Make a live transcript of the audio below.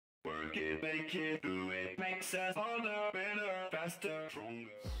work it, make it, do it, makes us harder, better, faster, stronger.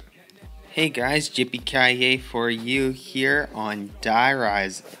 Hey guys, Yippee-ki-yay for you here on Die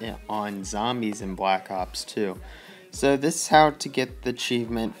Rise on Zombies in Black Ops 2. So this is how to get the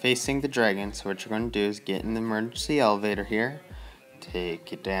achievement Facing the Dragon. So what you're going to do is get in the emergency elevator here,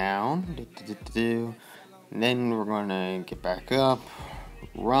 take it down, and then we're going to get back up,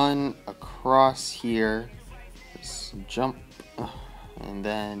 run across here, just jump, and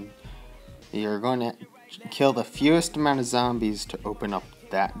then you're going to kill the fewest amount of zombies to open up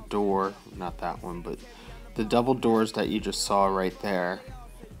that door, not that one, but the double doors that you just saw right there.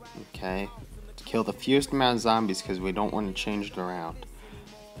 Okay, to kill the fewest amount of zombies because we don't want to change it around.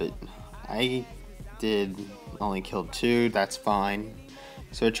 But I did only kill 2, that's fine.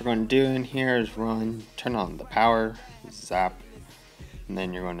 So what you're going to do in here is run, turn on the power, zap, and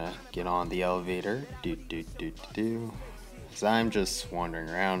then you're going to get on the elevator. So I'm just wandering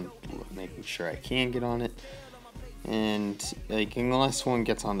around, making sure I can get on it. And like, unless one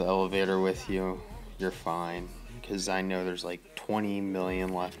gets on the elevator with you, you're fine, because I know there's like 20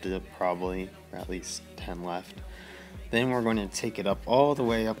 million left, probably, or at least 10 left. Then we're going to take it up all the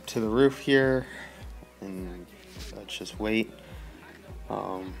way up to the roof here, and let's just wait.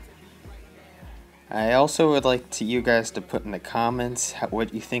 I also would like you guys to put in the comments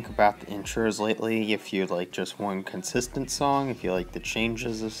what you think about the intros lately, if you like just one consistent song, if you like the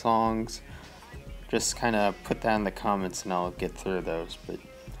changes of songs. Just kind of put that in the comments and I'll get through those. But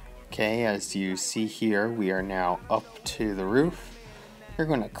okay, as you see here, we are now up to the roof. You're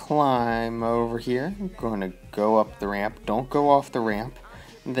going to climb over here. You're going to go up the ramp. Don't go off the ramp.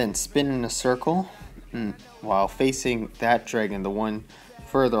 And then spin in a circle while facing that dragon, the one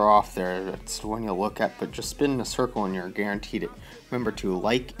further off there. That's the one you'll look at, but just spin in a circle and you're guaranteed it. Remember to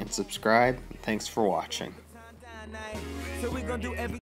like and subscribe. Thanks for watching.